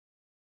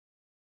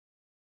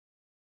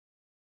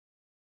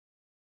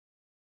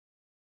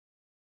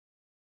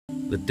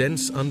The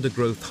dense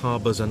undergrowth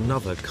harbors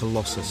another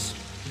colossus,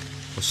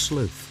 a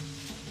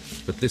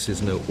sloth. But this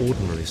is no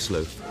ordinary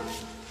sloth.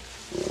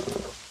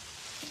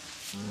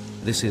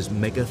 This is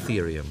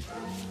Megatherium,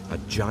 a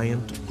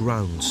giant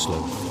ground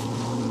sloth.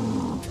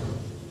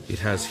 It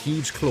has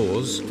huge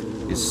claws,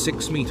 is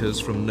 6 meters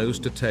from nose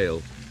to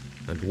tail,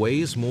 and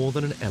weighs more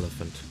than an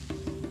elephant.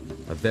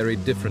 A very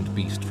different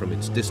beast from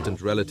its distant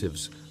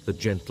relatives, the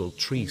gentle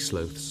tree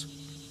sloths.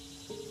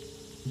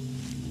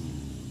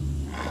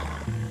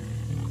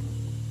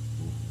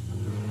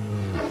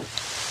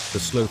 The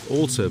sloth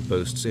also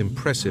boasts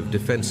impressive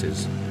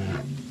defenses.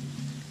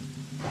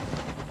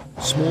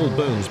 Small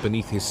bones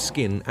beneath his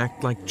skin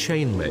act like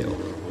chainmail.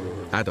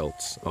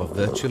 Adults are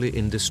virtually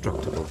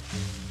indestructible.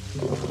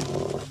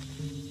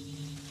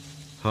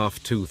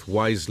 Half-Tooth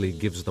wisely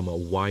gives them a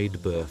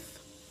wide berth.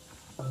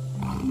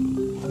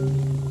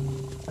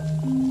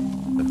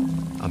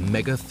 A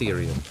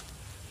Megatherium.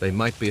 They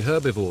might be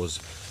herbivores,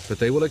 but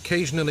they will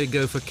occasionally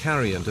go for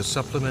carrion to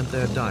supplement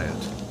their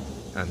diet.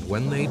 And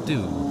when they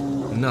do,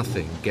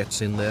 nothing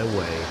gets in their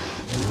way.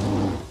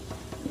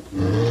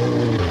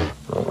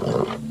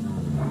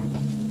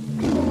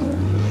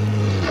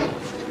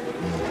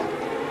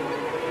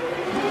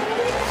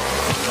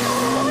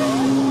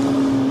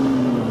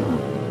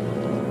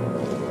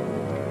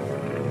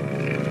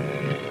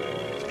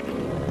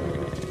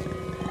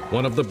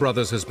 One of the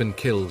brothers has been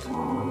killed.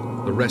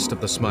 The rest of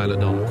the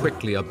Smilodon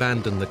quickly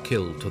abandon the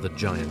kill to the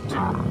giant.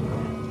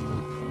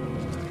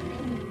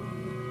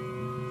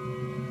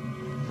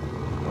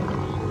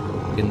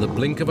 In the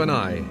blink of an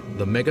eye,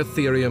 the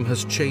Megatherium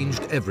has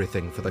changed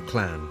everything for the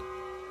clan.